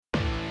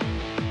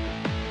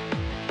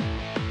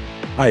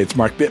Hi, it's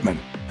Mark Bittman,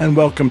 and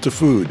welcome to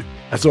Food.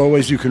 As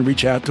always, you can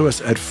reach out to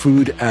us at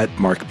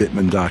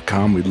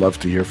food@markbittman.com. We'd love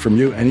to hear from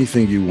you.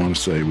 Anything you want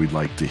to say, we'd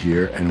like to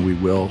hear, and we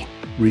will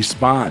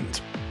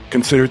respond.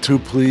 Consider, too,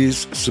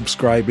 please,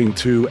 subscribing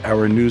to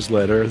our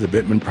newsletter, The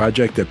Bittman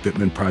Project, at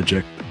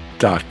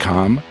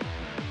bittmanproject.com.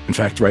 In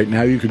fact, right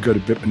now, you could go to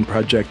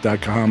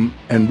bittmanproject.com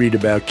and read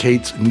about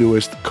Kate's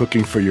newest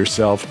cooking for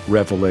yourself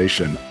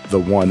revelation, the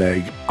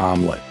one-egg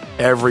omelet.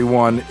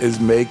 Everyone is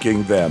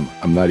making them.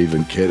 I'm not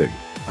even kidding.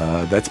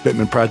 That's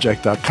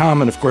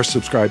bittmanproject.com. And, of course,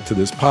 subscribe to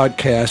this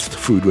podcast,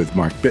 Food with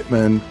Mark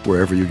Bittman,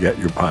 wherever you get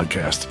your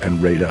podcast,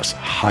 and rate us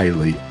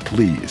highly,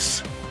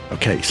 please.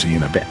 Okay, see you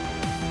in a bit.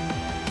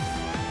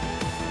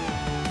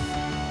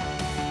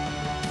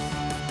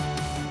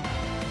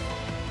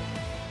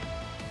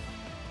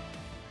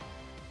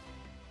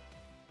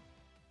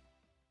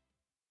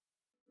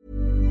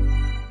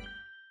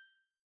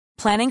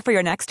 Planning for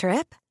your next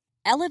trip?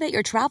 Elevate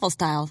your travel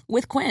style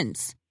with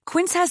Quince.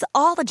 Quince has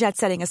all the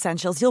jet-setting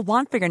essentials you'll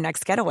want for your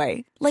next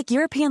getaway, like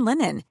European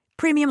linen,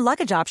 premium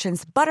luggage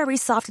options, buttery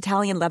soft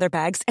Italian leather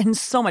bags, and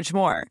so much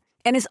more.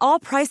 And is all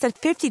priced at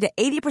 50 to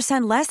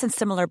 80% less than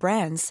similar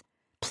brands.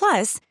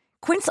 Plus,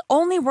 Quince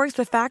only works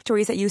with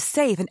factories that use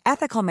safe and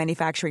ethical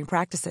manufacturing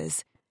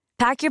practices.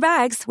 Pack your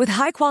bags with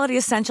high-quality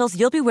essentials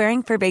you'll be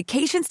wearing for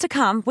vacations to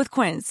come with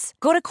Quince.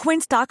 Go to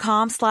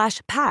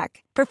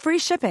quince.com/pack for free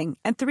shipping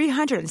and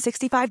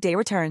 365-day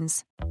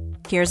returns.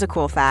 Here's a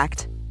cool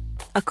fact.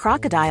 A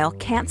crocodile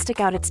can't stick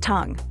out its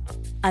tongue.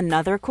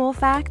 Another cool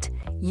fact,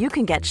 you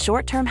can get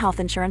short-term health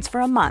insurance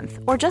for a month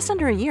or just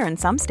under a year in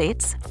some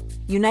states.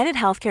 United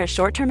Healthcare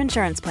short-term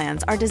insurance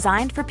plans are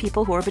designed for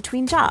people who are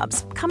between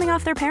jobs, coming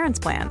off their parents'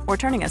 plan, or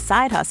turning a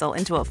side hustle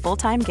into a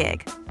full-time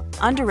gig.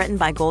 Underwritten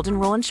by Golden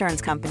Rule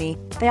Insurance Company,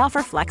 they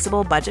offer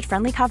flexible,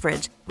 budget-friendly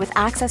coverage with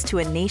access to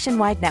a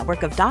nationwide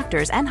network of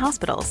doctors and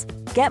hospitals.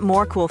 Get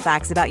more cool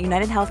facts about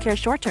United Healthcare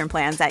short-term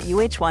plans at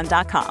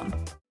uh1.com.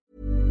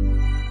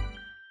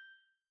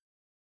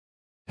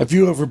 Have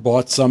you ever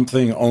bought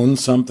something, owned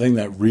something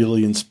that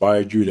really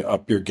inspired you to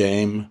up your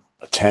game?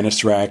 A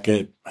tennis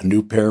racket, a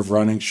new pair of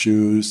running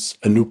shoes,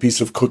 a new piece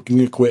of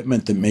cooking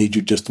equipment that made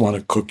you just want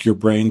to cook your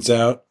brains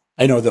out?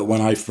 I know that when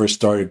I first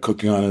started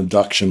cooking on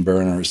induction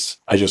burners,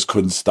 I just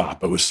couldn't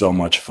stop. It was so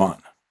much fun.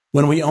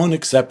 When we own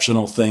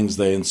exceptional things,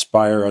 they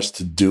inspire us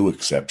to do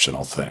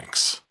exceptional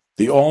things.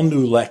 The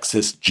all-new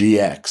Lexus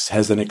GX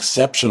has an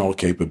exceptional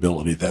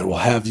capability that will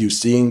have you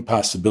seeing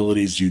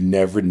possibilities you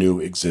never knew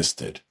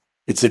existed.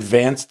 Its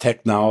advanced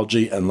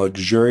technology and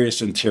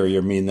luxurious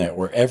interior mean that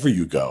wherever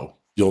you go,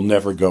 you'll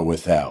never go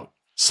without.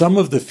 Some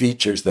of the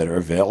features that are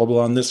available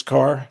on this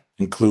car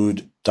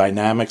include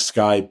dynamic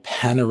sky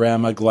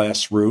panorama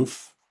glass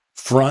roof,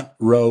 front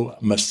row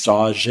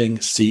massaging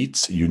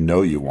seats, you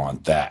know you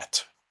want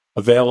that.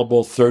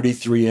 Available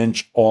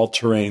 33-inch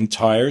all-terrain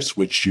tires,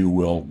 which you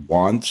will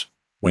want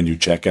when you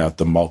check out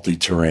the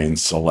multi-terrain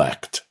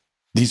Select.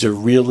 These are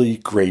really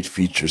great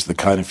features, the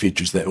kind of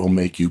features that will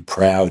make you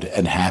proud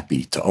and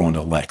happy to own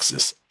a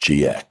Lexus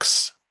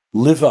GX.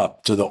 Live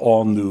up to the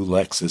all-new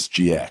Lexus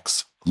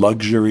GX,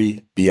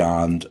 luxury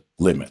beyond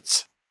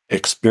limits.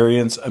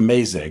 Experience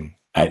amazing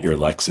at your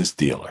Lexus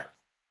dealer.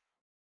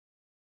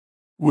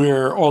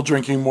 We're all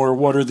drinking more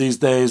water these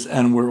days,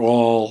 and we're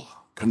all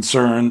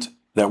concerned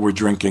that we're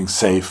drinking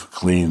safe,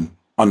 clean,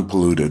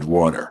 unpolluted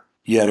water.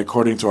 Yet,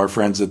 according to our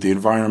friends at the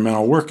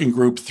Environmental Working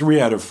Group, 3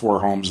 out of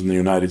 4 homes in the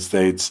United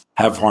States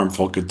have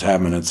harmful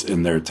contaminants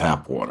in their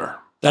tap water.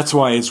 That's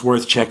why it's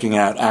worth checking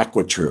out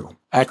AquaTrue.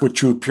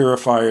 AquaTrue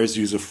purifiers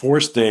use a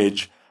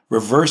 4-stage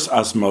reverse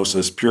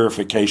osmosis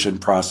purification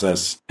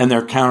process, and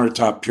their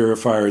countertop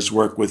purifiers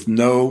work with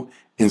no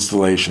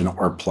installation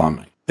or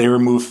plumbing. They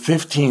remove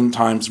 15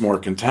 times more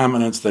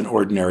contaminants than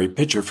ordinary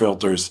pitcher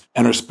filters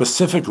and are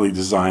specifically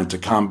designed to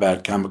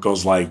combat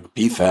chemicals like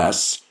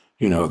PFAS,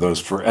 those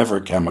forever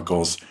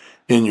chemicals,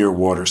 in your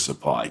water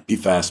supply.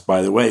 PFAS,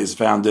 by the way, is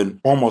found in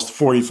almost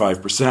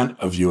 45%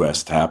 of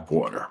U.S. tap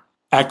water.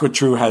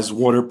 AquaTrue has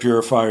water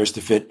purifiers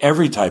to fit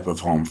every type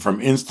of home,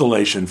 from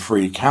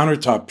installation-free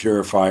countertop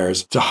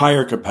purifiers to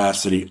higher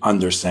capacity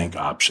under-sink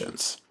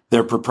options.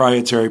 Their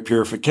proprietary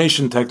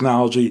purification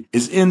technology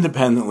is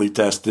independently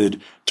tested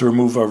to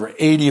remove over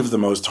 80 of the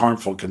most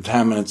harmful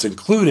contaminants,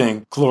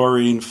 including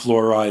chlorine,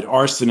 fluoride,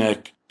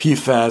 arsenic,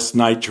 PFAS,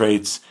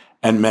 nitrates,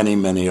 and many,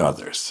 many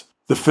others.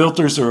 The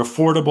filters are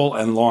affordable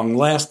and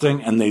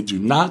long-lasting, and they do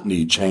not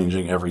need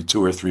changing every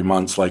 2 or 3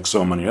 months like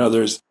so many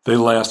others. They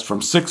last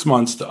from 6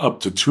 months to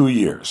up to 2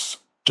 years.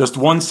 Just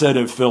one set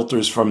of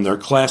filters from their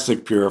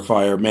classic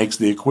purifier makes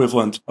the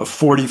equivalent of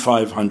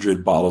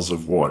 4,500 bottles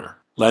of water,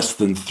 less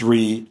than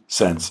 3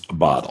 cents a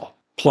bottle.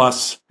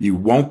 Plus, you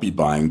won't be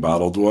buying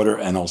bottled water,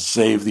 and it'll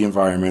save the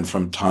environment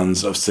from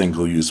tons of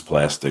single-use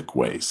plastic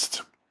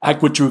waste.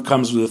 AquaTrue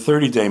comes with a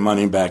 30-day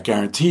money-back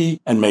guarantee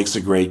and makes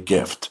a great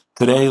gift.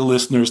 Today,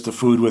 listeners to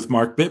Food with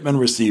Mark Bittman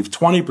receive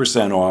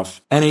 20%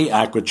 off any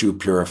AquaTrue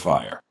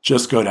purifier.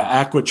 Just go to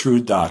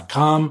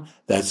aquatrue.com,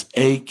 that's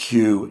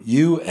AQUATRU.com,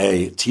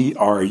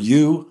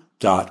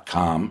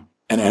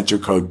 and enter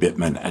code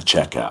Bittman at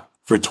checkout.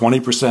 For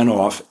 20%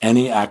 off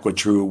any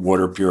AquaTrue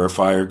water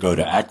purifier, go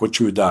to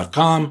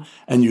aquatrue.com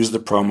and use the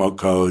promo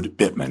code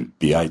BITTMAN,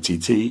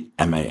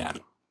 BITTMAN.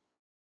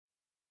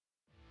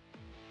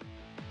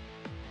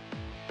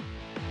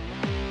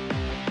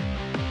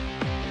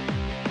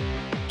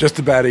 Just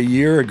about a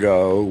year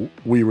ago,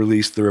 we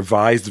released the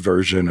revised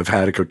version of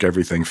How to Cook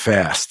Everything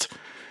Fast.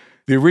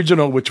 The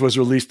original, which was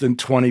released in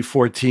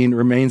 2014,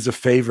 remains a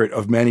favorite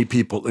of many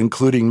people,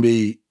 including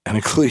me, and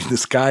including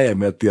this guy I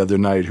met the other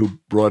night who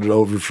brought it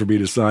over for me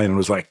to sign and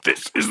was like,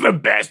 "This is the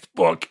best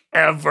book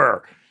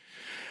ever."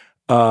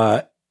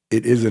 It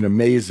is an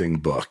amazing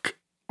book.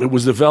 It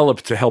was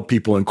developed to help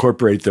people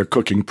incorporate their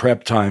cooking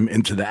prep time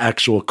into the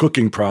actual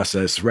cooking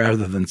process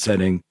rather than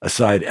setting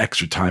aside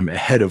extra time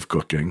ahead of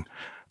cooking.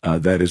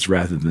 That is,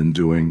 rather than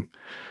doing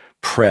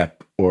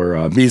prep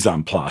or mise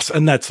en place.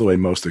 And that's the way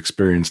most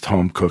experienced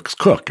home cooks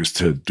cook, is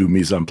to do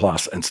mise en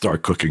place and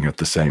start cooking at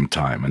the same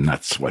time. And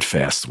that's what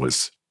Fast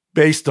was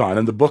based on.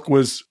 And the book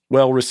was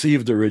well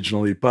received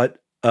originally, but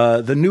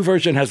the new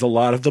version has a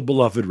lot of the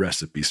beloved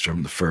recipes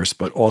from the first,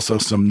 but also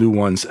some new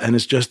ones. And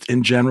it's just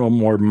in general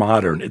more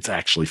modern. It's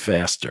actually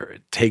faster.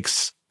 It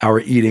takes our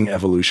eating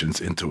evolutions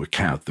into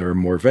account. There are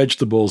more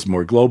vegetables,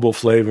 more global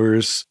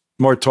flavors,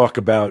 more talk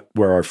about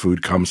where our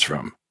food comes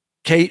from.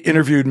 Kate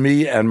interviewed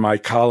me and my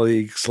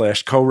colleague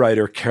 /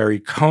 co-writer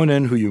Carrie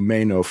Conan, who you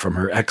may know from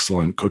her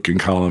excellent cooking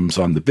columns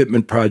on the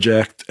Bittman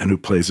Project and who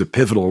plays a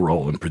pivotal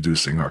role in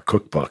producing our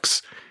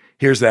cookbooks.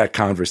 Here's that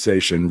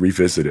conversation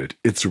revisited.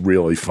 It's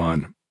really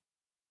fun.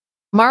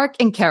 Mark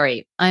and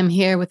Carrie, I'm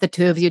here with the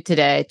two of you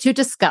today to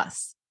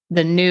discuss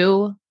the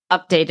new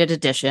updated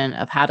edition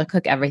of How to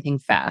Cook Everything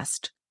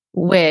Fast,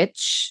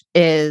 which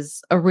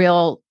is a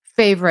real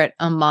favorite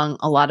among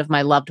a lot of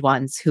my loved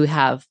ones who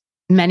have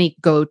many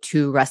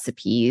go-to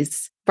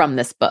recipes from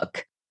this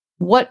book.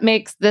 What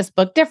makes this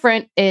book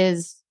different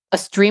is a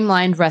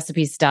streamlined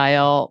recipe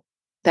style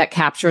that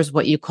captures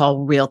what you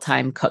call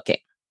real-time cooking.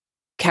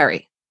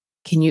 Carrie,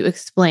 can you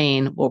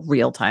explain what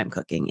real-time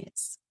cooking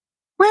is?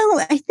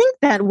 Well, I think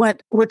that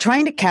what we're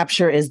trying to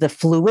capture is the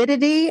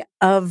fluidity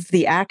of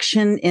the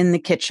action in the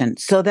kitchen,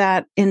 so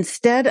that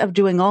instead of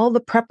doing all the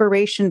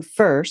preparation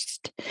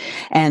first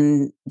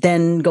and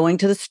then going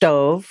to the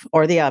stove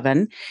or the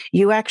oven,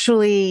 you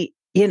actually,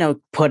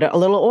 put a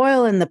little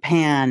oil in the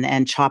pan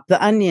and chop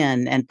the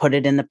onion and put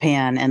it in the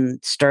pan and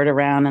stir it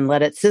around and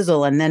let it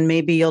sizzle. And then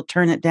maybe you'll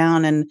turn it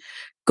down and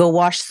go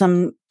wash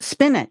some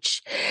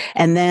spinach.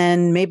 And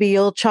then maybe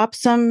you'll chop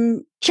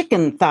some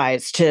chicken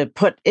thighs to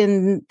put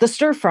in the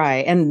stir fry.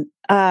 And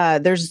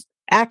there's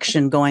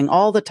action going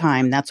all the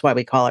time. That's why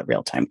we call it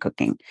real-time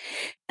cooking.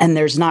 And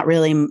there's not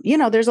really,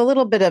 there's a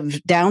little bit of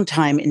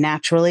downtime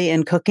naturally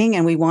in cooking,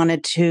 and we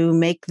wanted to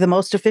make the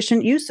most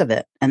efficient use of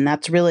it. And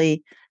that's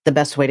really the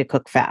best way to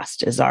cook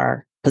fast, is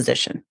our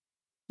position.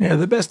 Yeah,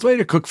 the best way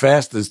to cook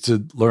fast is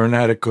to learn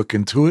how to cook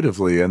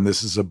intuitively. And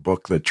this is a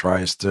book that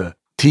tries to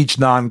teach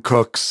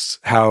non-cooks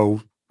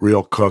how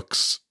real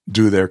cooks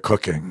do their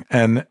cooking.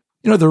 And,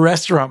 the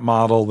restaurant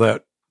model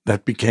that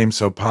became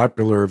so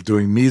popular of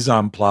doing mise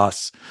en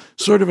place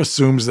sort of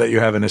assumes that you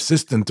have an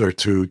assistant or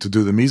two to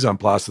do the mise en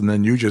place, and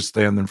then you just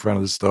stand in front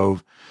of the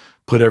stove,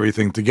 put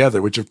everything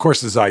together, which of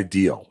course is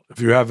ideal. If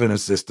you have an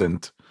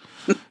assistant,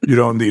 you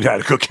don't need how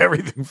to cook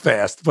everything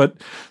fast, but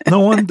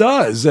no one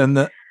does.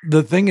 And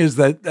the thing is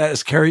that,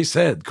 as Carrie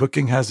said,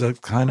 cooking is a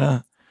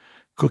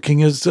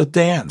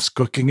dance.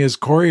 Cooking is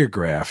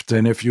choreographed.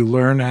 And if you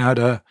learn how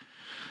to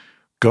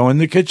go in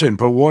the kitchen,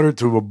 put water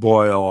to a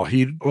boil,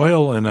 heat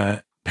oil in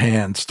a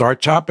pan,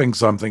 start chopping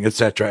something,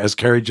 etc., as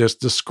Carrie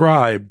just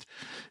described,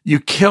 you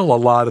kill a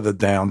lot of the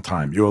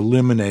downtime. You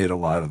eliminate a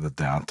lot of the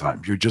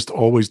downtime. You're just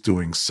always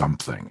doing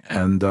something.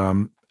 And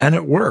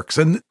it works.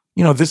 And,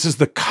 this is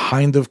the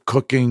kind of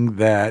cooking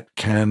that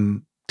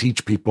can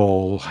teach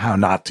people how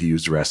not to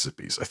use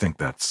recipes. I think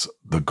that's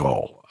the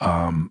goal.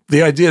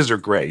 The ideas are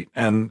great.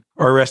 And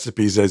our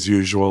recipes, as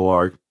usual,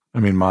 are,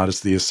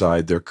 modesty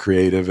aside, they're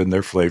creative and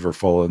they're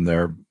flavorful and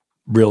they're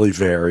really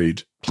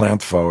varied,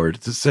 plant forward,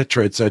 et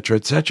cetera, et cetera,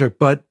 et cetera.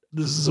 But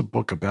this is a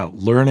book about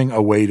learning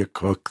a way to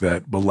cook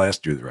that will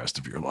last you the rest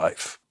of your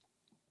life.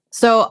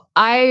 So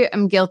I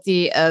am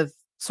guilty of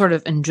sort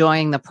of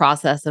enjoying the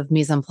process of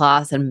mise en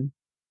place, and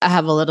I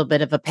have a little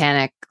bit of a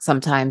panic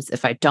sometimes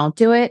if I don't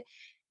do it.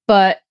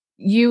 But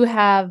you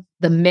have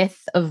the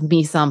myth of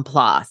mise en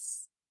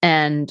place.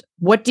 And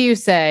what do you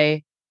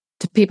say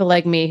to people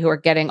like me who are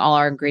getting all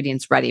our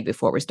ingredients ready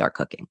before we start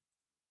cooking?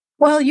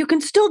 Well, you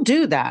can still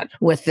do that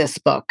with this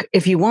book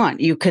if you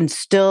want. You can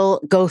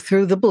still go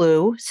through the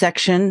blue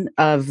section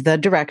of the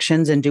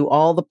directions and do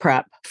all the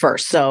prep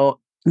first. So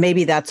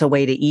maybe that's a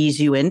way to ease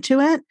you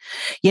into it.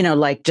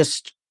 Like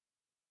just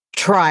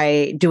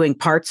try doing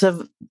parts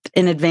of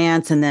in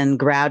advance and then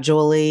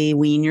gradually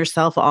wean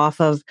yourself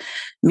off of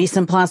mise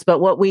en place. But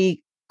what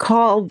we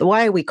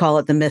why we call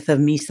it the myth of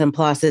mise en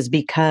place is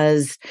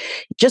because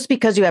just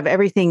because you have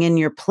everything in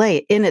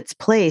its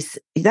place,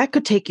 that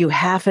could take you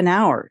half an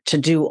hour to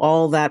do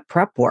all that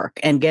prep work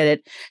and get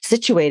it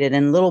situated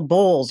in little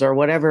bowls or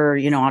whatever,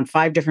 on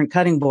 5 different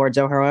cutting boards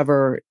or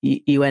however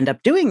you end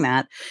up doing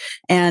that.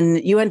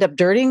 And you end up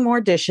dirtying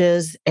more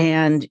dishes,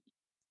 and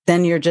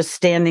then you're just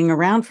standing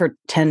around for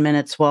 10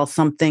 minutes while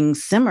something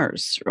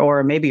simmers,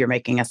 or maybe you're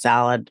making a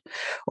salad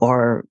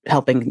or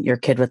helping your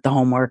kid with the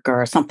homework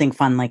or something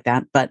fun like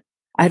that. But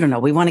I don't know,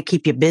 we want to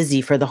keep you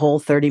busy for the whole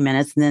 30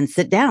 minutes and then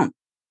sit down.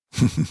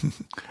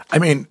 I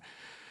mean,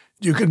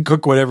 you can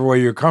cook whatever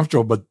way you're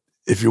comfortable, but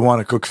if you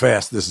want to cook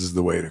fast, this is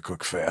the way to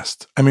cook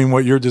fast. I mean,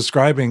 what you're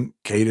describing,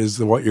 Kate, is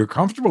what you're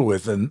comfortable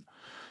with, and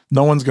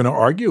no one's going to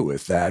argue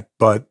with that,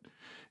 but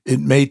it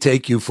may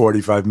take you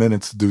 45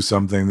 minutes to do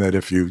something that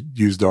if you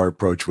used our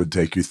approach would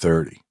take you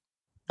 30.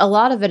 A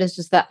lot of it is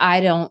just that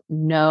I don't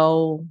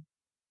know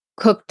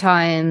cook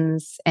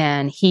times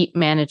and heat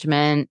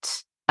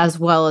management as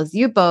well as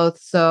you both.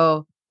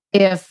 So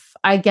if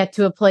I get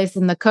to a place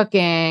in the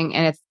cooking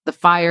and the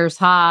fire's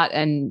hot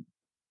and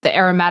the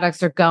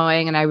aromatics are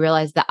going and I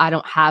realize that I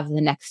don't have the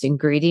next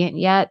ingredient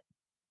yet,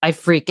 I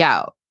freak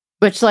out,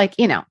 which I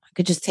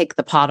could just take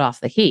the pot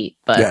off the heat,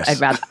 but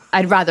yes.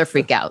 I'd rather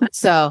freak out.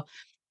 So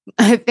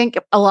I think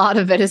a lot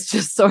of it is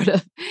just sort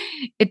of,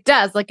 it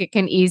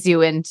can ease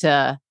you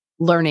into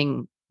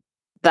learning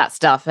that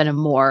stuff in a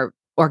more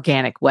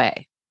organic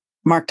way.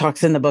 Mark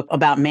talks in the book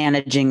about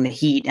managing the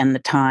heat and the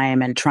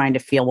time and trying to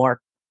feel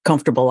more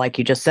comfortable. Like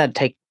you just said,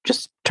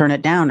 just turn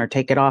it down or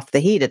take it off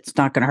the heat. It's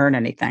not going to hurt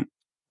anything.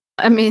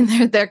 I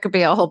mean, there could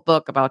be a whole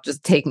book about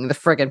just taking the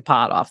friggin'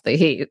 pot off the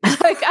heat.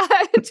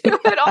 I do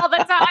it all the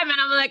time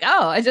and I'm like,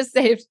 oh, I just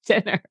saved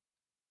dinner.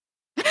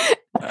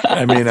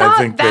 I mean, I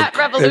think that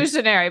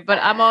revolutionary, but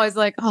I'm always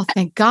like, oh,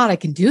 thank God I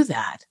can do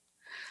that.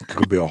 It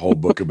could be a whole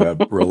book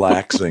about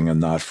relaxing and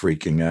not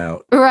freaking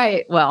out.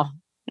 Right. Well,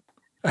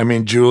 I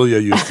mean, Julia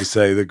used to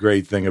say the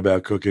great thing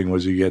about cooking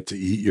was you get to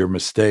eat your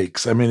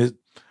mistakes. I mean,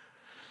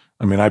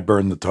 I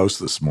burned the toast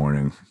this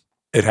morning.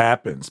 It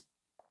happens.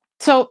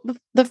 So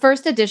the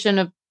first edition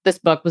of this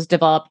book was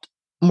developed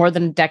more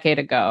than a decade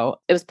ago.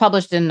 It was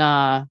published in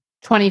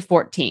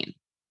 2014.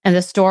 And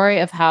the story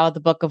of how the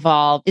book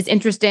evolved is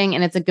interesting,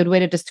 and it's a good way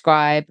to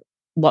describe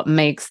what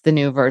makes the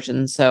new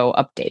version so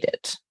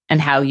updated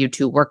and how you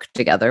two work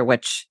together,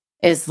 which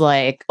is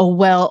like a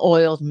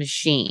well-oiled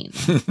machine.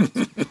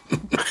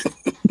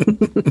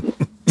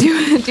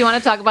 Do you want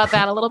to talk about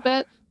that a little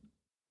bit?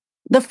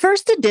 The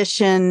first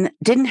edition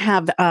didn't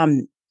have,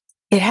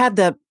 it had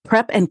the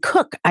prep and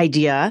cook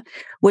idea,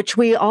 which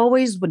we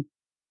always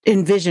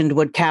envisioned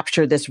would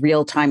capture this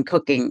real-time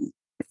cooking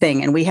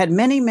thing. And we had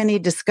many, many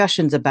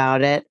discussions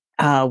about it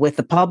with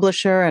the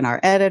publisher and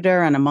our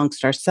editor and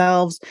amongst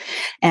ourselves,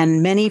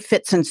 and many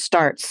fits and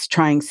starts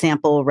trying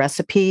sample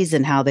recipes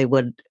and how they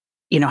would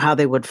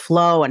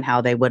flow and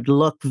how they would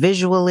look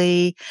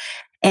visually.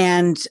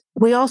 And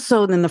we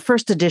also, in the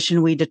first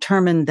edition, we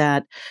determined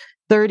that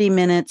 30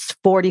 minutes,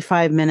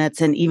 45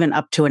 minutes, and even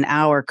up to an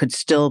hour could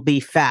still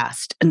be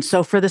fast. And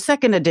so for the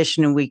second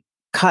edition, we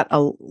cut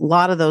a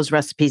lot of those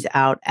recipes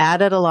out,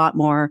 added a lot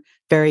more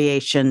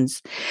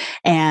variations,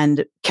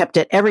 and kept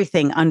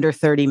everything under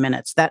 30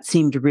 minutes. That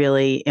seemed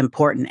really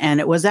important. And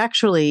it was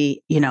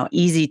actually,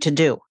 easy to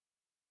do.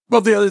 Well,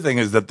 the other thing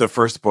is that the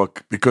first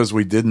book, because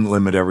we didn't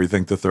limit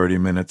everything to 30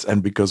 minutes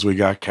and because we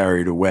got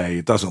carried away,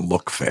 it doesn't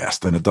look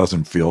fast and it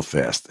doesn't feel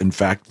fast. In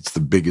fact, it's the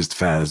biggest,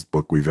 fattest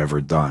book we've ever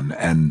done.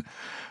 And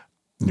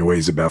it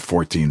weighs about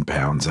 14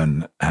 pounds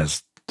and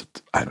has,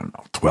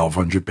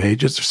 1,200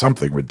 pages or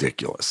something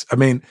ridiculous. I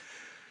mean,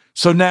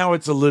 so now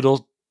it's a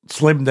little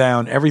slimmed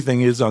down.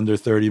 Everything is under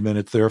 30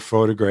 minutes. There are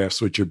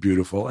photographs, which are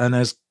beautiful. And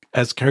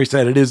as Carrie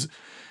said, it is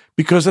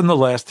because in the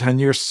last 10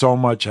 years, so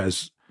much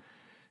has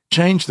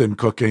changed in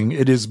cooking.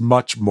 It is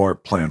much more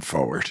plant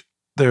forward.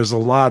 There's a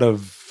lot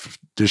of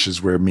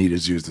dishes where meat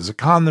is used as a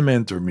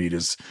condiment or meat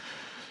is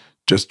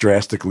just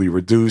drastically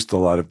reduced. A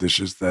lot of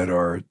dishes that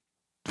are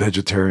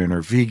vegetarian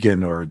or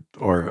vegan or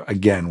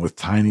again, with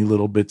tiny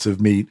little bits of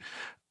meat.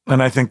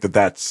 And I think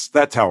that's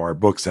how our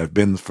books have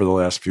been for the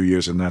last few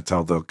years, and that's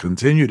how they'll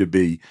continue to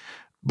be.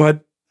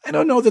 But I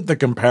don't know that the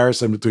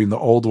comparison between the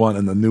old one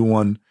and the new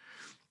one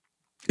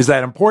is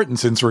that important,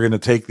 since we're going to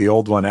take the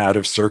old one out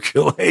of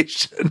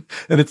circulation.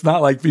 And it's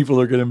not like people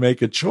are going to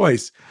make a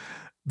choice.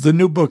 The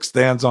new book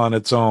stands on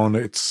its own.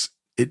 It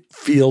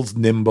feels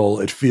nimble.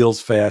 It feels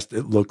fast.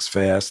 It looks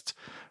fast.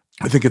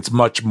 I think it's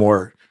much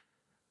more.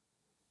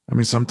 I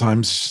mean,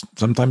 sometimes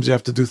you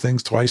have to do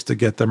things twice to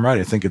get them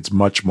right. I think it's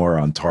much more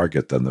on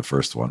target than the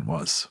first one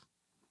was.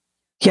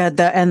 Yeah,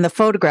 and the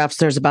photographs,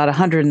 there's about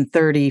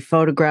 130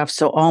 photographs,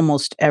 so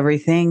almost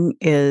everything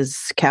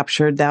is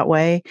captured that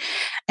way.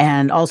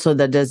 And also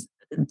the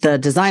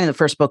design of the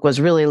first book was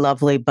really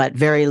lovely, but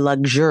very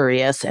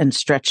luxurious and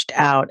stretched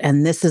out.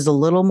 And this is a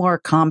little more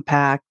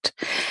compact,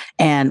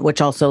 and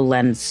which also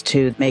lends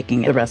to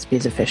making the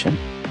recipes efficient.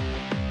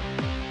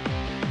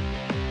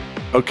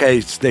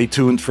 Okay, stay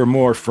tuned for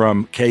more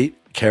from Kate,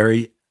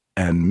 Carrie,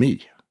 and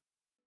me.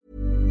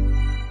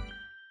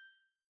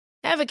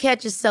 Ever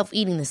catch yourself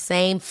eating the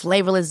same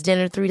flavorless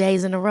dinner 3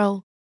 days in a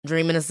row?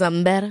 Dreaming of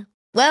something better?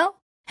 Well,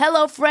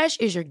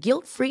 HelloFresh is your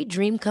guilt-free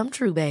dream come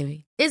true,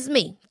 baby. It's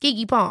me,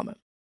 Keke Palmer.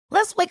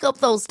 Let's wake up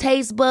those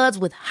taste buds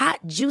with hot,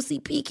 juicy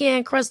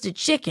pecan-crusted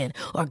chicken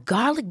or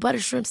garlic butter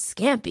shrimp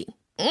scampi.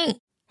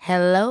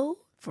 Hello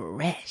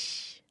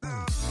Fresh.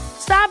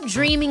 Stop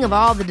dreaming of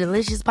all the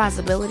delicious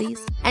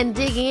possibilities and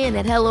dig in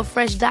at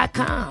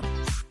HelloFresh.com.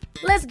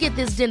 Let's get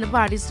this dinner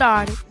party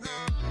started.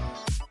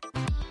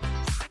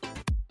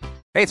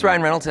 Hey, it's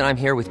Ryan Reynolds, and I'm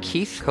here with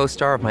Keith,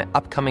 co-star of my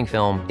upcoming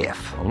film, If,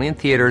 only in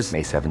theaters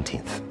May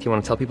 17th. Do you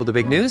want to tell people the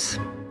big news?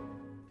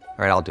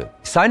 All right, I'll do it.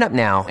 Sign up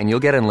now and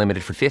you'll get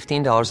unlimited for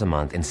 $15 a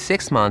month and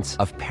 6 months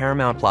of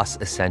Paramount Plus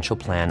Essential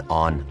Plan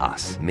on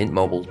us.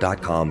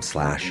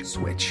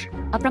 MintMobile.com/switch.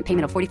 Upfront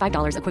payment of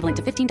 $45 equivalent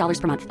to $15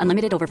 per month.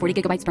 Unlimited over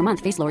 40 gigabytes per month.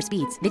 Face lower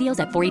speeds.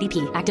 Videos at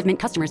 480p. Active Mint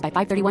customers by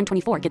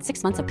 531.24 get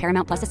 6 months of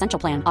Paramount Plus Essential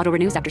Plan. Auto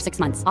renews after 6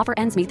 months. Offer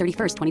ends May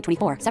 31st,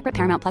 2024. Separate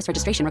Paramount Plus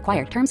registration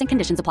required. Terms and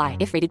conditions apply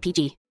if rated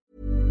PG.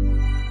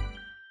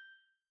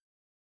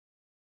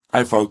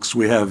 Hi, folks.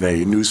 We have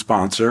a new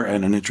sponsor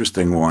and an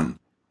interesting one.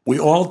 We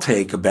all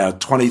take about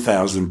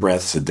 20,000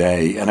 breaths a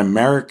day, and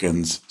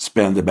Americans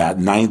spend about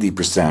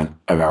 90%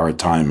 of our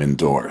time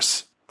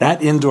indoors.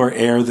 That indoor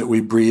air that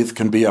we breathe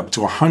can be up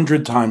to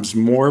 100 times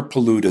more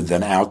polluted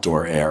than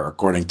outdoor air,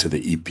 according to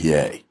the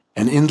EPA.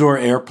 And indoor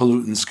air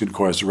pollutants can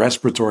cause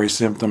respiratory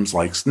symptoms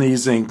like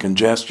sneezing,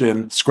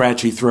 congestion,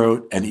 scratchy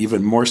throat, and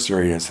even more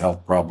serious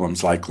health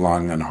problems like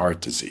lung and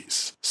heart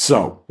disease.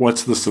 So,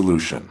 what's the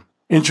solution?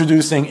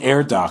 Introducing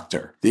Air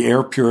Doctor, the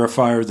air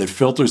purifier that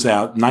filters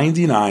out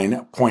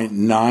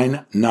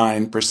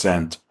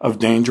 99.99% of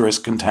dangerous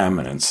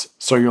contaminants,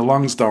 so your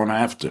lungs don't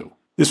have to.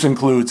 This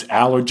includes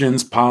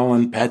allergens,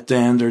 pollen, pet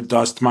dander,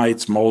 dust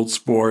mites, mold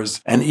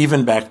spores, and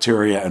even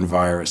bacteria and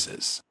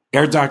viruses.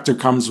 Air Doctor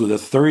comes with a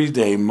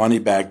 30-day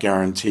money-back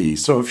guarantee,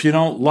 so if you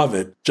don't love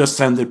it, just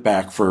send it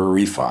back for a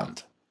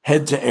refund.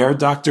 Head to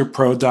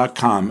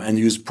airdoctorpro.com and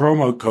use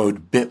promo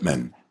code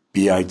BITTMAN,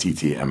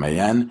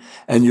 BITTMAN,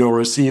 and you'll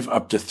receive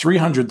up to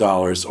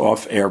 $300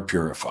 off air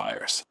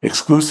purifiers.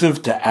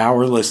 Exclusive to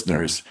our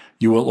listeners,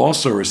 you will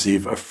also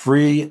receive a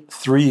free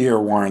 3-year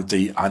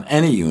warranty on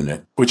any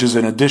unit, which is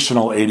an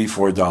additional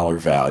 $84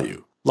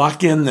 value.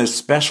 Lock in this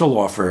special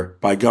offer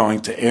by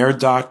going to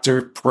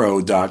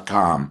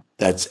airdoctorpro.com.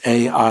 That's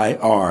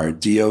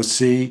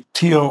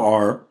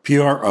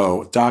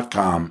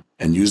AIRDOCTORPRO.com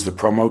and use the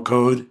promo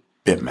code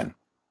BITTMAN.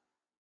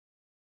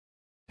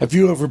 Have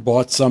you ever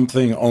bought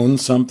something, owned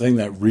something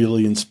that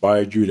really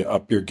inspired you to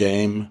up your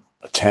game?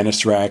 A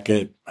tennis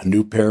racket, a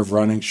new pair of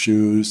running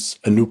shoes,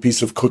 a new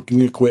piece of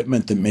cooking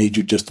equipment that made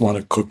you just want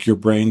to cook your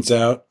brains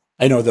out?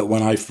 I know that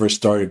when I first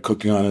started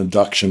cooking on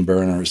induction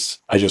burners,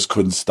 I just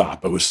couldn't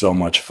stop. It was so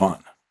much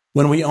fun.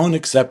 When we own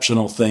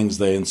exceptional things,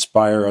 they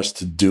inspire us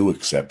to do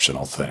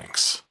exceptional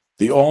things.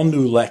 The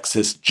all-new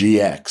Lexus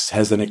GX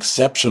has an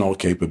exceptional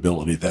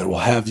capability that will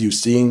have you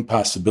seeing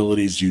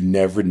possibilities you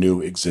never knew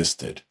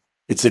existed.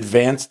 Its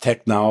advanced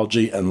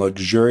technology and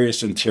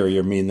luxurious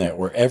interior mean that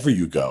wherever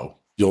you go,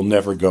 you'll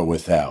never go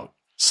without.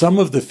 Some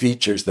of the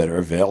features that are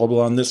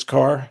available on this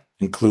car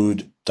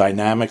include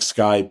dynamic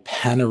sky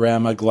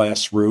panorama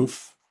glass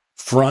roof,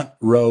 front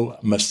row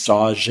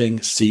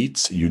massaging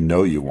seats, you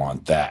know you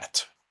want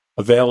that.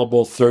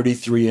 Available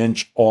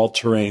 33-inch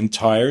all-terrain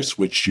tires,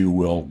 which you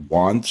will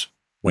want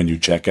when you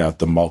check out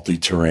the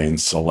multi-terrain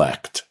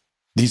Select.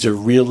 These are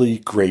really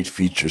great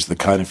features, the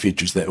kind of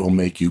features that will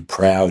make you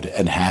proud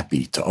and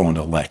happy to own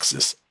a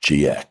Lexus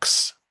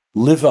GX.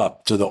 Live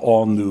up to the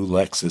all-new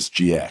Lexus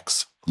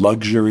GX,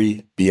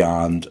 luxury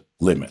beyond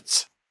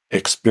limits.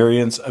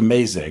 Experience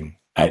amazing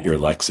at your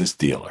Lexus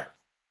dealer.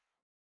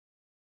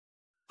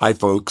 Hi,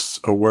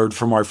 folks. A word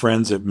from our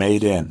friends at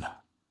Made In.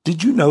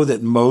 Did you know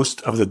that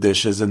most of the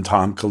dishes in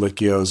Tom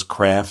Colicchio's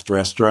craft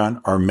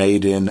restaurant are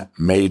made in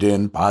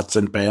pots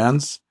and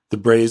pans? The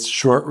braised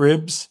short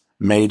ribs?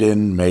 Made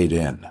in.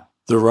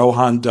 The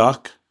Rohan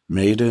duck,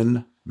 made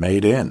in.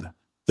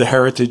 The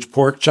heritage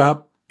pork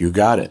chop, you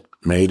got it,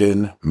 made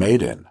in.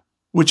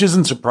 Which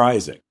isn't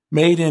surprising.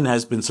 Made In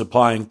has been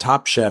supplying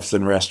top chefs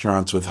and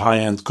restaurants with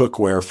high-end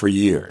cookware for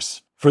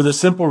years, for the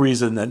simple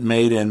reason that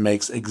Made In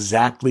makes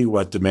exactly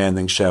what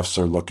demanding chefs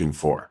are looking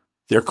for.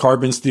 Their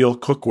carbon steel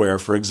cookware,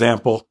 for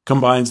example,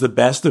 combines the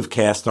best of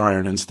cast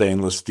iron and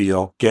stainless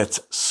steel, gets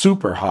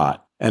super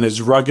hot, and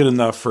is rugged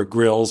enough for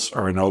grills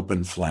or an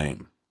open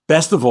flame.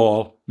 Best of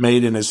all,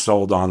 Made In is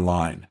sold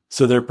online,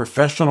 so their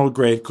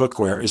professional-grade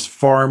cookware is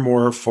far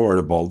more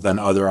affordable than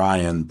other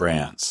high-end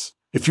brands.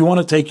 If you want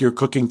to take your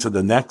cooking to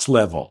the next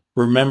level,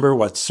 remember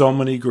what so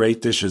many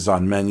great dishes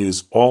on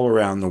menus all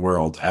around the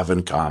world have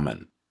in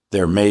common.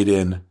 They're made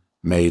in.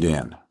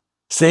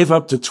 Save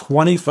up to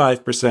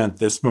 25%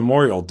 this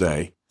Memorial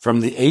Day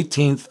from the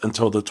 18th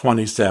until the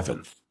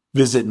 27th.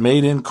 Visit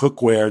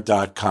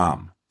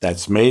madeincookware.com.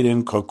 That's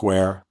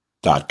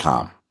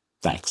madeincookware.com.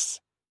 Thanks.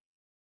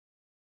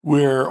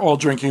 We're all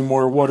drinking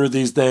more water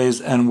these days,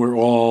 and we're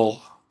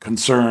all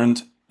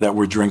concerned that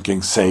we're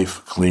drinking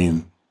safe,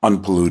 clean,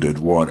 unpolluted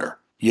water.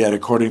 Yet,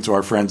 according to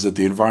our friends at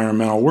the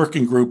Environmental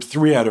Working Group,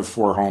 3 out of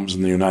 4 homes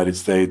in the United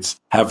States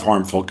have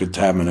harmful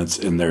contaminants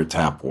in their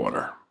tap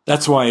water.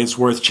 That's why it's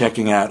worth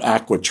checking out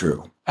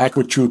AquaTrue.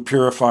 AquaTrue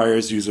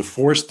purifiers use a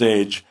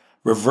 4-stage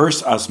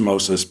reverse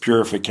osmosis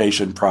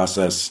purification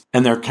process,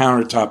 and their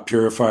countertop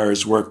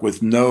purifiers work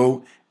with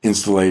no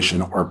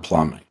installation or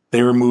plumbing.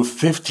 They remove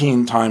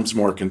 15 times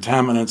more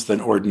contaminants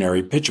than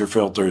ordinary pitcher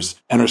filters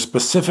and are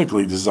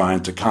specifically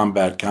designed to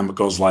combat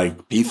chemicals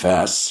like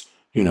PFAS,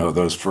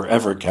 those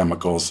forever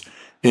chemicals,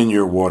 in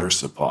your water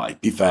supply.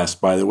 PFAS,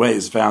 by the way,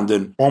 is found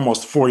in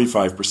almost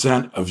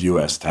 45% of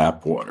U.S.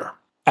 tap water.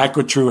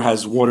 AquaTrue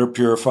has water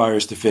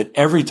purifiers to fit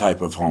every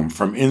type of home,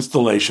 from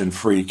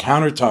installation-free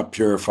countertop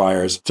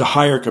purifiers to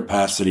higher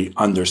capacity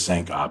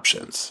under-sink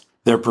options.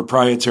 Their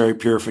proprietary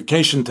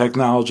purification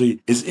technology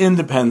is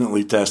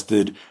independently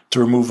tested to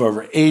remove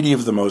over 80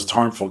 of the most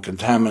harmful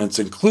contaminants,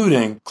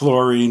 including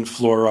chlorine,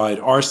 fluoride,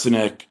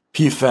 arsenic,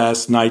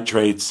 PFAS,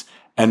 nitrates,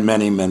 and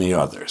many, many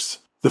others.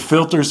 The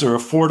filters are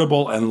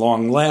affordable and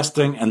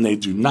long-lasting, and they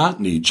do not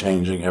need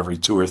changing every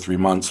 2 or 3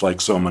 months like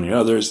so many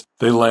others.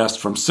 They last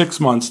from 6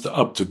 months to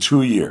up to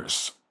 2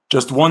 years.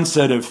 Just one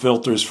set of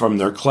filters from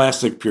their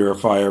classic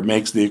purifier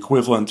makes the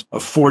equivalent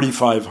of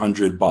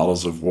 4,500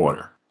 bottles of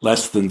water,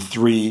 less than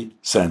 3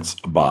 cents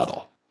a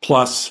bottle.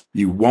 Plus,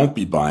 you won't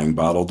be buying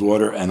bottled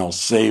water, and it'll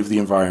save the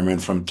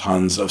environment from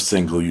tons of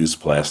single-use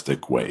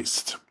plastic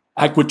waste.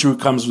 AquaTrue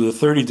comes with a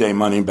 30-day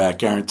money-back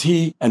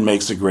guarantee and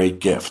makes a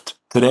great gift.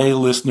 Today,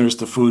 listeners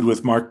to Food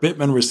with Mark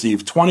Bittman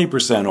receive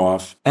 20%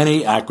 off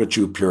any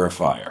AquaTrue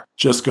purifier.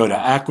 Just go to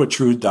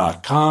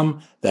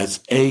aquatrue.com, that's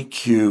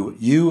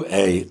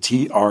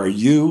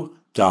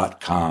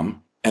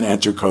AQUATRU.com, and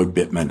enter code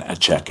Bittman at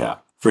checkout.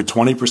 For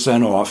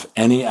 20% off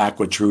any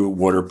AquaTrue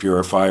water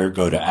purifier,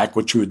 go to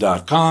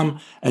aquatrue.com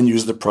and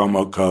use the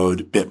promo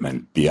code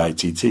Bittman,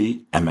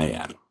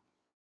 BITTMAN.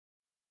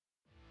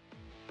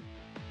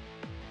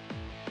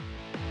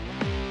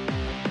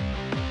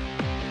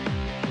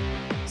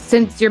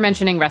 Since you're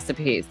mentioning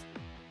recipes,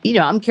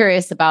 I'm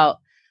curious about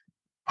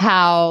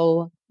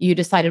how you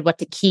decided what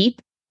to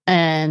keep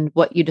and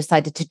what you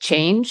decided to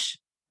change.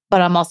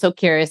 But I'm also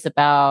curious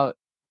about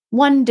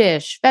one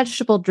dish,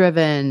 vegetable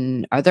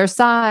driven. Are there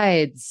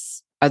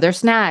sides? Are there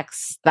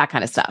snacks? That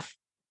kind of stuff.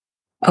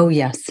 Oh,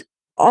 yes.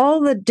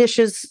 All the dish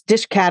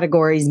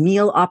categories,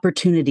 meal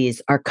opportunities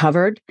are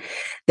covered.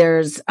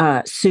 There's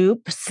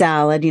soup,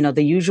 salad,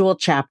 the usual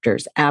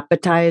chapters,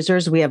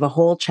 appetizers. We have a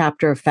whole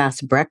chapter of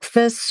fast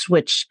breakfasts,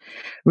 which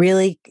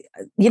really,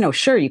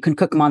 sure, you can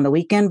cook them on the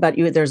weekend, but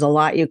there's a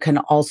lot you can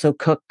also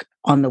cook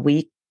on the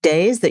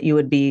weekdays that you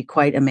would be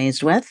quite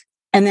amazed with.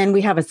 And then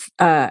we have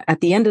at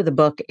the end of the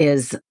book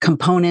is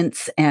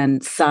components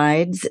and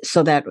sides,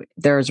 so that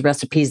there's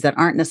recipes that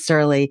aren't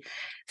necessarily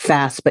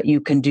fast, but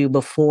you can do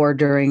before,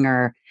 during,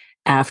 or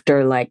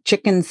after, like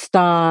chicken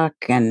stock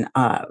and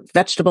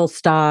vegetable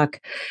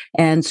stock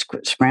and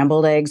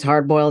scrambled eggs,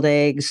 hard-boiled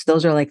eggs.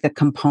 Those are like the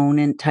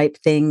component type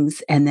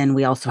things. And then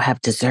we also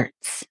have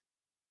desserts.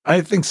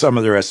 I think some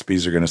of the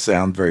recipes are going to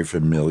sound very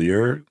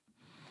familiar.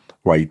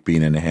 White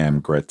bean and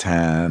ham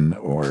gratin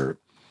or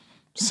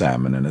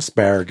salmon and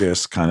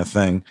asparagus kind of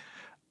thing.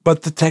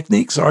 But the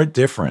techniques are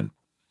different.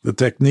 The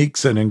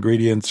techniques and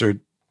ingredients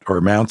or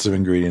amounts of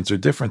ingredients are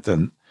different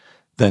than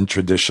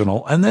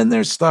traditional. And then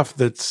there's stuff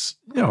that's,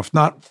 if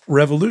not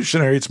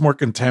revolutionary, it's more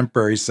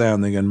contemporary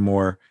sounding and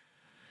more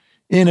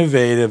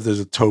innovative. There's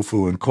a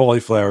tofu and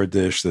cauliflower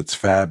dish that's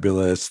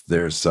fabulous.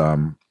 There's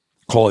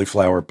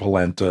cauliflower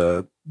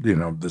polenta,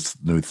 this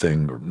new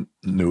thing or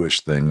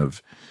newish thing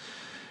of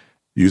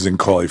using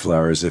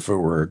cauliflower as if it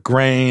were a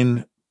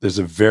grain. There's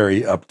a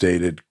very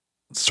updated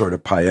sort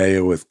of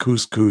paella with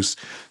couscous.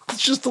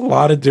 It's just a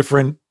lot of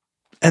different.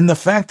 And the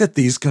fact that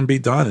these can be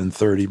done in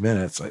 30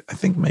 minutes, I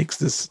think makes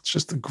this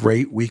just a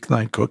great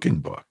weeknight cooking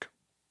book.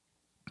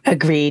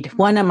 Agreed.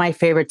 One of my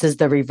favorites is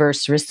the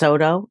reverse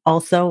risotto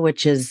also,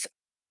 which is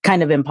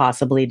kind of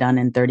impossibly done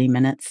in 30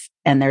 minutes.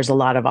 And there's a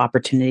lot of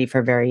opportunity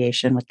for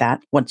variation with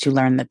that once you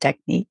learn the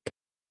technique.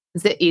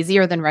 Is it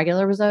easier than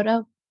regular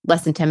risotto?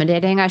 Less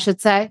intimidating, I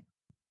should say?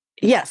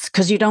 Yes,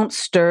 because you don't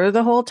stir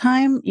the whole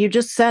time. You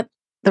just set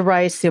the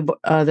rice,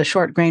 the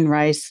short grain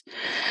rice,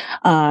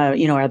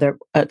 either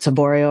it's a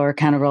borio or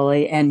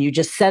cannaroli, and you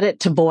just set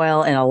it to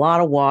boil in a lot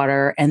of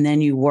water, and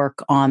then you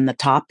work on the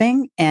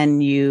topping,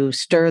 and you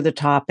stir the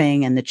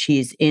topping and the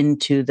cheese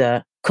into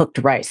the cooked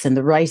rice. And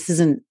the rice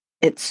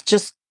it's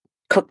just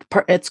cooked,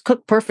 it's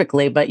cooked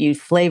perfectly, but you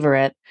flavor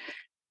it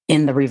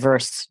in the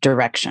reverse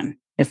direction,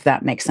 if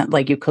that makes sense.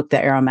 Like you cook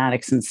the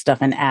aromatics and stuff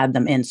and add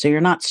them in. So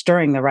you're not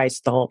stirring the rice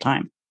the whole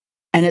time.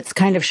 And it's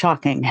kind of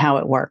shocking how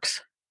it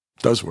works.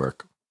 Does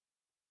work.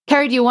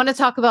 Carrie, do you want to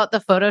talk about the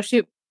photo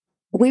shoot?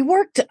 We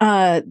worked,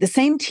 the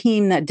same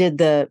team that did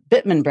the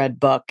Bittman bread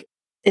book.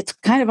 It's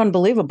kind of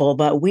unbelievable,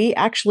 but we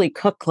actually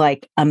cook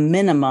like a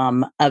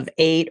minimum of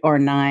 8 or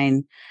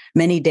 9,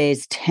 many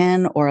days,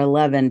 10 or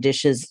 11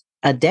 dishes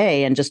a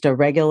day, and just a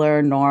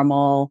regular,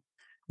 normal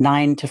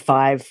 9 to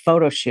 5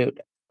 photo shoot.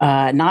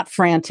 Not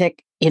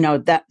frantic,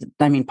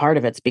 part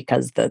of it's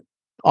because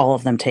all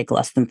of them take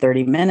less than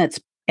 30 minutes.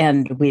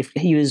 And we've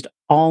used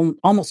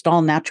almost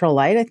all natural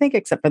light, I think,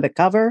 except for the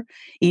cover,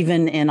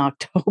 even in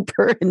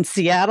October in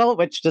Seattle,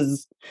 which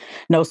is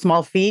no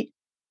small feat.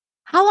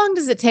 How long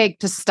does it take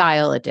to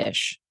style a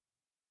dish?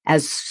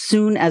 As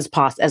soon as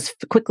possible, as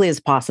quickly as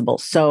possible.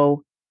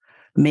 So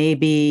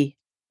maybe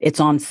it's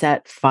on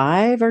set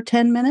 5 or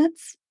 10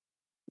 minutes.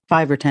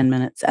 5 or 10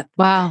 minutes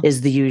Wow.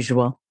 is the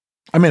usual.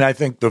 I mean, I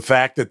think the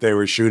fact that they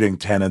were shooting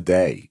 10 a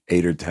day,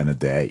 8 or 10 a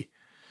day,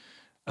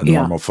 a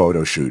normal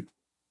photo shoot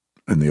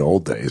in the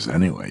old days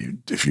anyway,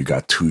 if you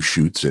got 2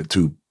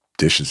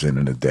 dishes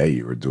in a day,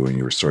 you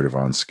were sort of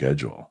on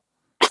schedule.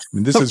 I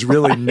mean, this is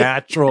really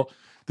natural.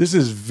 This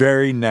is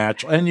very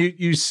natural. And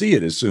you see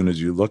it as soon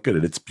as you look at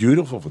it. It's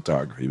beautiful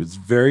photography. It's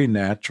very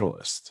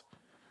naturalist.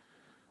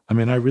 I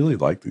mean, I really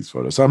like these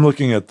photos. I'm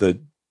looking at the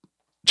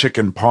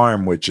chicken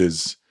parm, which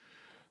is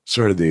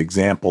sort of the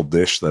example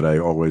dish that I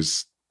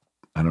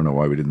don't know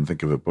why we didn't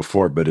think of it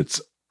before, but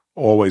it's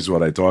always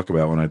what I talk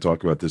about when I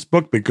talk about this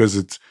book, because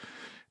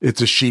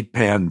it's a sheet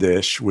pan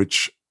dish,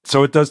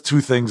 so it does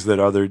 2 things that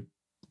other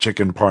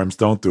chicken parms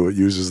don't do. It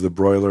uses the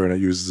broiler and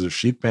it uses a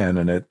sheet pan,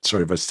 and it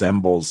sort of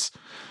assembles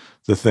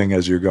the thing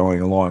as you're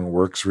going along. It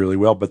works really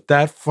well. But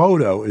that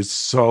photo is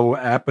so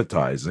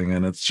appetizing,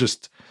 and it's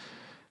just,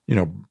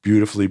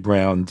 beautifully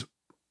browned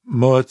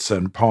mutts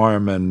and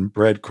parm and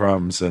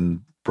breadcrumbs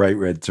and bright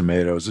red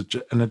tomatoes.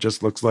 And it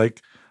just looks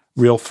like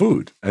real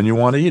food, and you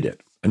want to eat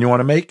it and you want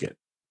to make it.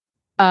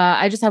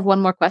 I just have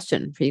one more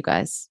question for you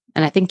guys,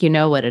 and I think you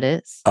know what it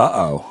is.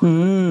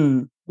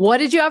 Uh-oh. What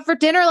did you have for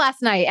dinner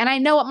last night? And I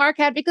know what Mark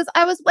had because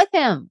I was with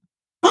him.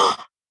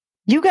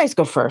 You guys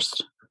go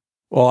first.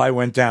 Well, I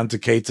went down to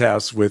Kate's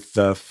house with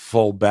a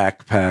full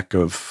backpack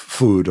of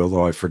food,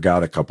 although I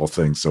forgot a couple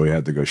things, so we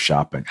had to go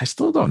shopping. I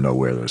still don't know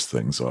where those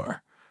things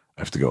are.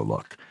 I have to go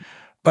look.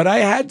 But I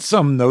had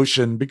some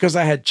notion, because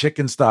I had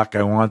chicken stock,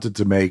 I wanted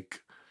to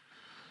make,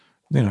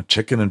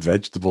 chicken and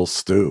vegetable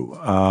stew.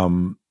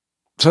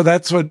 So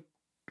that's what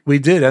we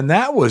did. And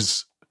that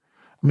was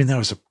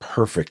a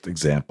perfect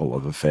example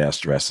of a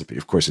fast recipe.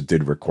 Of course, it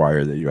did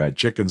require that you had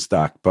chicken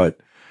stock, but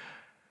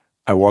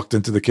I walked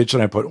into the kitchen,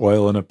 I put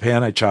oil in a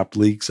pan, I chopped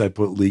leeks, I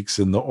put leeks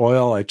in the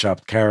oil, I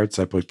chopped carrots,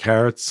 I put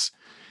carrots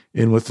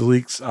in with the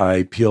leeks,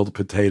 I peeled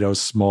potatoes,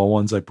 small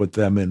ones, I put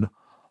them in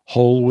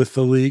whole with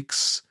the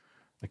leeks.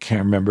 I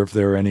can't remember if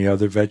there were any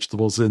other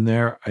vegetables in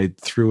there. I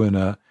threw in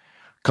a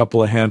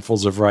couple of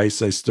handfuls of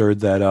rice, I stirred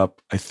that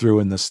up, I threw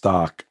in the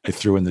stock, I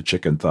threw in the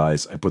chicken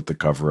thighs, I put the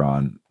cover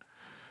on,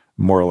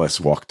 more or less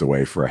walked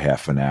away for a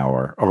half an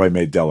hour. Or I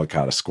made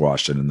delicata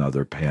squash in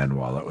another pan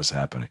while it was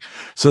happening.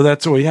 So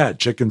that's what we had: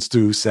 chicken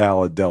stew,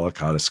 salad,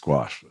 delicata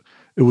squash.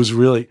 It was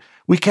really,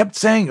 we kept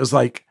saying it was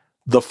like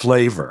the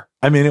flavor.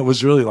 I mean, it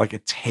was really like,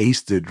 it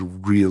tasted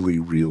really,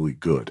 really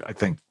good. I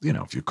think,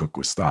 if you cook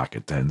with stock,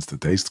 it tends to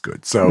taste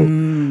good. So,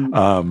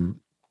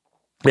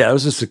 it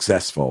was a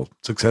successful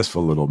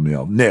little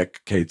meal.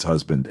 Nick, Kate's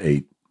husband,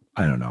 ate,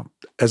 I don't know,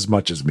 as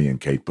much as me and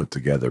Kate put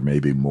together,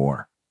 maybe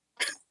more.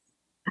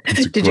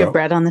 Did you have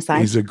bread on the side?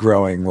 He's a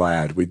growing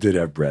lad. We did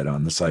have bread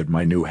on the side.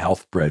 My new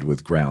health bread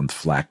with ground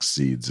flax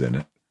seeds in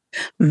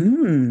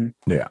it.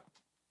 Yeah.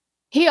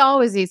 He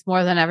always eats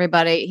more than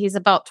everybody. He's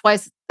about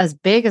twice as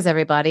big as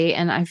everybody.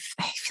 And I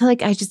feel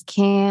like I just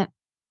can't,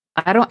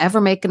 I don't ever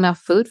make enough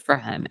food for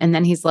him. And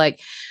then he's like,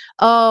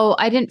 oh,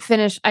 I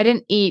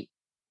didn't eat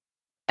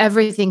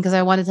everything because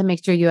I wanted to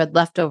make sure you had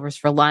leftovers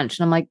for lunch.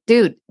 And I'm like,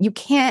 dude, you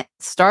can't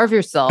starve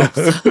yourself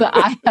so that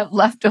I have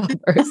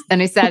leftovers.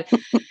 And he said,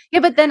 yeah,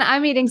 but then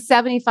I'm eating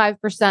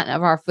 75%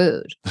 of our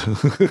food.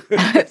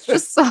 It's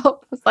just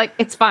it's like,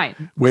 it's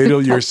fine. Wait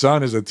till your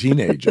son is a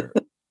teenager.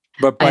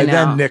 But by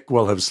then, Nick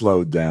will have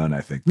slowed down,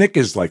 I think. Nick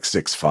is like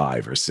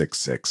 6'5" or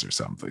 6'6" or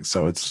something.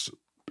 So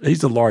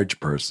he's a large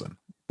person.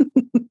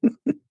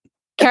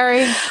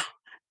 Carrie?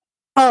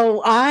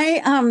 Oh,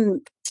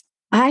 I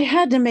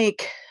had to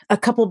make a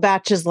couple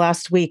batches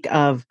last week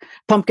of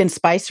pumpkin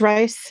spice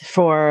rice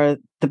for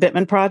the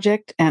Bittman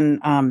project. And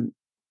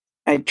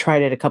I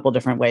tried it a couple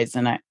different ways,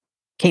 and I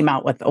came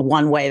out with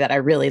one way that I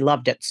really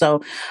loved it.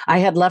 So I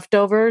had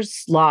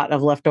leftovers, lot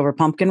of leftover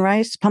pumpkin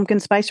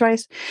spice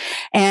rice.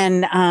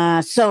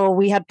 And so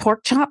we had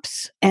pork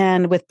chops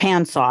and with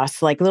pan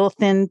sauce, like little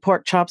thin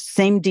pork chops,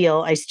 same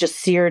deal. I just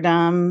seared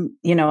them,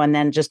 and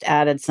then just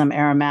added some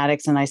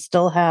aromatics. And I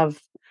still have,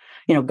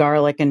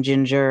 garlic and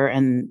ginger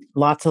and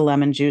lots of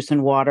lemon juice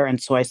and water and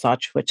soy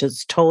sauce, which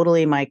is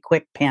totally my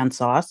quick pan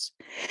sauce.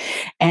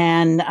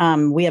 And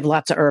we have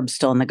lots of herbs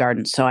still in the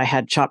garden. So I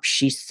had chopped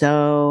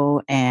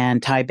shiso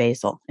and Thai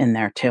basil in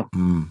there too.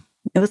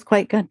 It was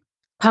quite good.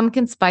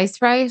 Pumpkin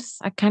spice rice?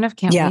 I kind of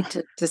can't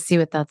wait to see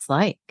what that's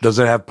like. Does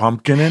it have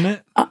pumpkin in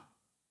it?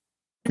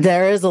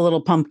 There is a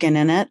little pumpkin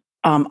in it.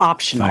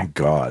 Optional. Thank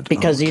God.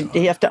 Because you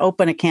have to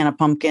open a can of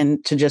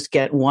pumpkin to just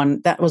get one.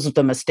 That was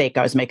the mistake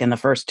I was making the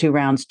first 2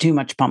 rounds, too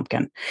much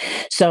pumpkin.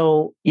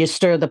 So you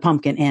stir the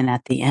pumpkin in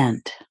at the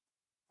end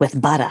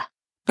with butter.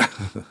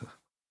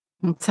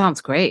 It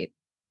sounds great.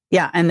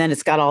 Yeah. And then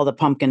it's got all the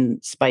pumpkin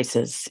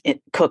spices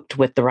cooked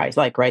with the rice,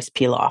 like rice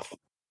pilaf.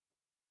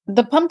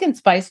 The pumpkin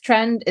spice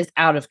trend is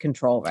out of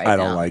control right now. I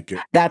don't like it.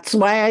 That's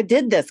why I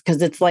did this,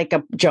 because it's like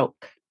a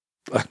joke.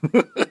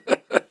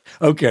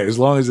 Okay, as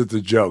long as it's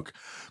a joke.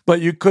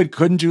 But you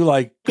couldn't you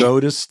like go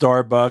to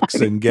Starbucks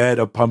and get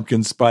a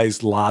pumpkin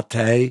spice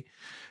latte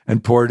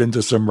and pour it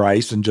into some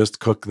rice and just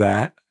cook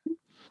that?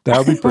 That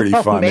would be pretty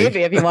funny.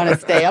 Maybe if you want to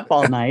stay up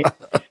all night.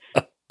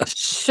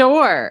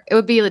 Sure. It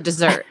would be a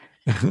dessert.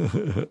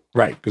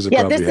 Right, because it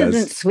probably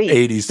has sweet.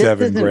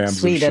 87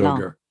 grams of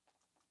sugar.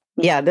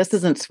 Yeah, this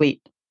isn't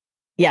sweet.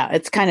 Yeah,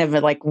 it's kind of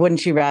like,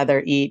 wouldn't you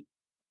rather eat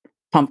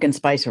pumpkin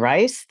spice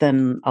rice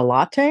than a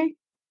latte?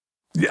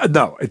 Yeah,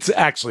 no, it's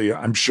actually,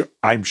 I'm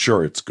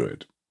sure it's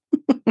good.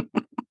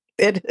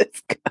 It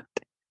is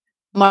good.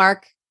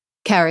 Mark,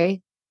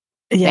 Carrie,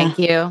 thank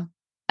you.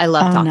 I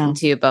love talking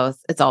to you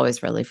both. It's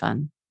always really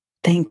fun.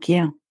 Thank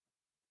you.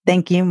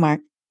 Thank you,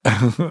 Mark.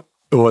 It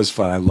was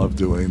fun. I love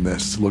doing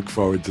this. Look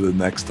forward to the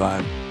next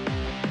time.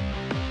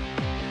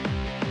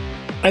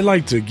 I'd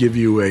like to give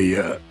you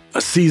a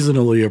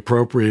seasonally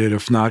appropriate,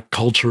 if not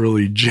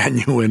culturally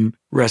genuine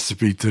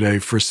recipe today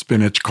for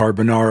spinach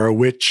carbonara,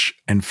 which,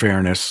 in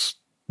fairness,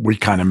 we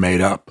kind of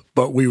made up,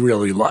 but we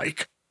really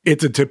like.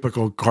 It's a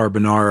typical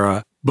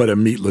carbonara, but a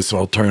meatless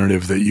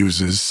alternative that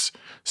uses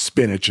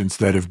spinach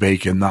instead of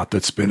bacon. Not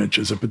that spinach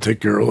is a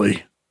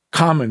particularly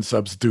common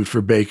substitute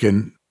for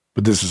bacon,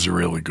 but this is a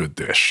really good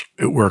dish.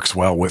 It works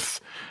well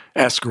with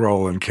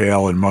escarole and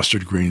kale and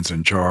mustard greens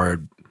and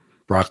chard,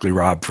 broccoli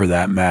rabe for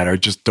that matter.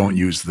 Just don't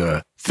use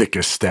the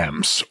thickest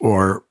stems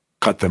or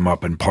cut them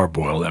up and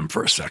parboil them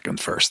for a second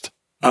first.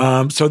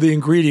 So the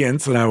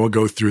ingredients, and I will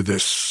go through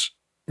this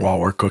while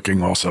we're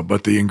cooking also,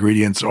 but the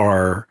ingredients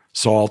are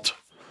salt,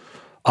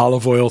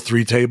 olive oil,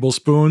 3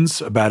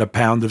 tablespoons, about a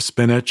pound of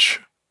spinach,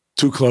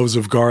 2 cloves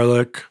of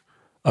garlic,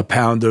 a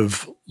pound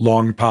of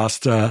long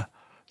pasta,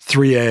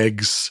 3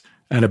 eggs,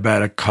 and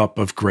about a cup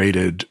of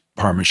grated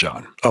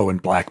Parmesan. Oh,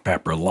 and black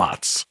pepper,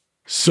 lots.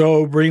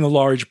 So bring a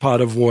large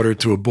pot of water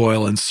to a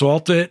boil and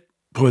salt it.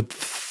 Put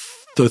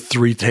the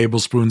 3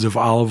 tablespoons of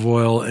olive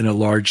oil in a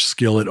large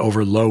skillet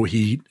over low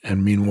heat,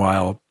 and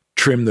meanwhile,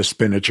 trim the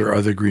spinach or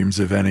other greens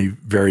of any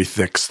very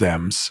thick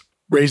stems.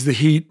 Raise the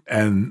heat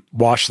and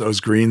wash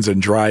those greens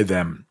and dry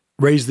them.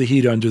 Raise the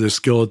heat under the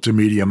skillet to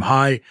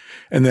medium-high,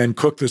 and then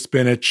cook the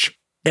spinach,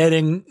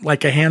 adding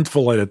like a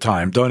handful at a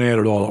time. Don't add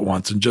it all at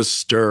once, and just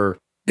stir.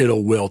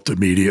 It'll wilt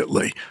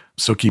immediately.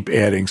 So keep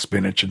adding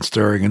spinach and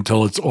stirring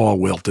until it's all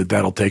wilted.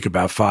 That'll take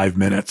about 5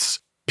 minutes.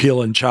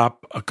 Peel and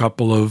chop a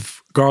couple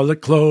of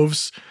garlic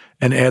cloves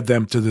and add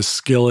them to the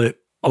skillet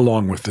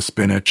along with the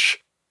spinach.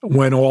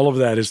 When all of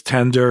that is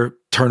tender,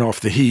 turn off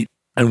the heat.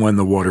 And when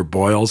the water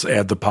boils,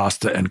 add the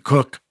pasta and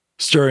cook,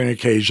 stirring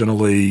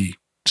occasionally.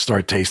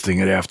 Start tasting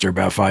it after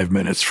about 5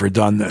 minutes for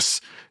doneness.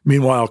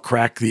 Meanwhile,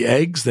 crack the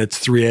eggs. That's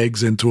 3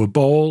 eggs into a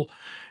bowl,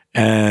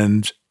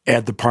 and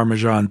add the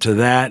Parmesan to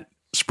that.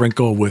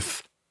 Sprinkle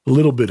with a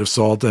little bit of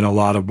salt and a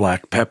lot of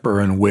black pepper,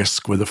 and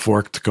whisk with a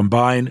fork to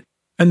combine.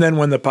 And then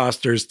when the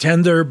pasta is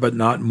tender but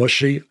not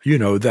mushy,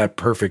 that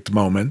perfect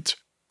moment,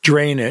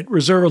 drain it.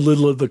 Reserve a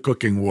little of the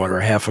cooking water,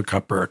 half a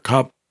cup or a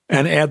cup,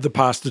 and add the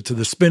pasta to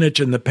the spinach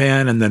in the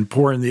pan, and then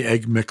pour in the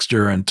egg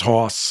mixture and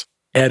toss.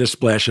 Add a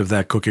splash of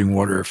that cooking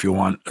water if you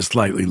want a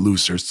slightly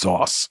looser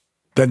sauce.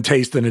 Then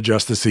taste and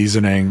adjust the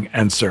seasoning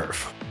and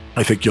serve.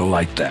 I think you'll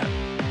like that.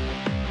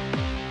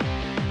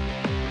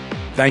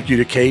 Thank you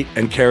to Kate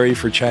and Carrie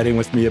for chatting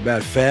with me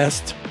about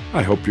fast.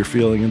 I hope you're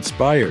feeling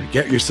inspired.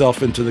 Get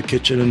yourself into the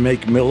kitchen and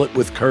make millet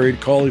with curried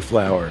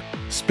cauliflower,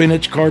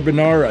 spinach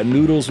carbonara,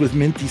 noodles with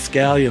minty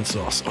scallion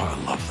sauce. Oh,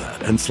 I love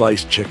that. And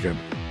sliced chicken.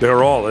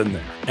 They're all in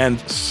there. And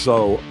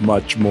so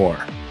much more.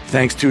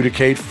 Thanks to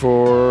Kate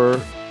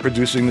for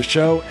producing the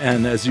show,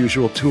 and as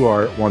usual to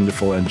our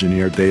wonderful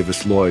engineer,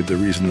 Davis Lloyd. The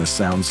reason this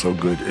sounds so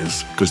good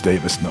is because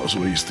Davis knows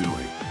what he's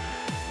doing.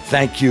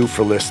 Thank you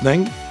for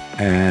listening,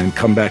 and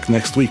come back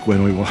next week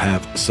when we will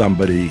have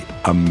somebody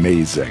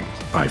amazing.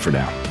 Bye for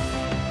now.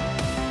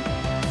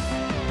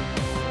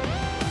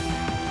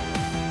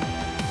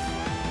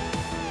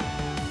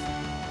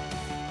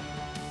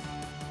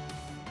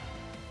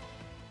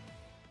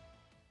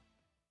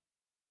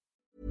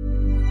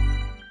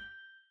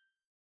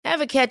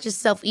 Ever catch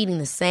yourself eating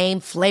the same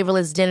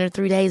flavorless dinner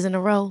 3 days in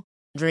a row?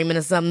 Dreaming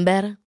of something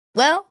better?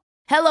 Well,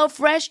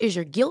 HelloFresh is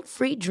your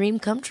guilt-free dream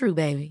come true,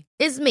 baby.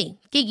 It's me,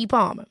 Keke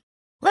Palmer.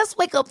 Let's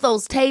wake up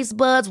those taste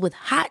buds with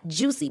hot,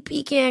 juicy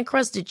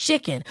pecan-crusted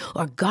chicken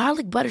or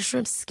garlic butter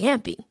shrimp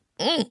scampi.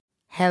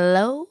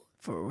 Hello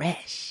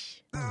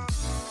Fresh.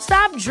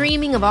 Stop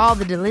dreaming of all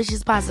the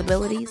delicious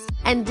possibilities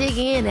and dig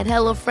in at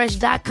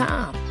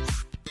HelloFresh.com.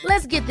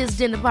 Let's get this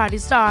dinner party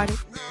started.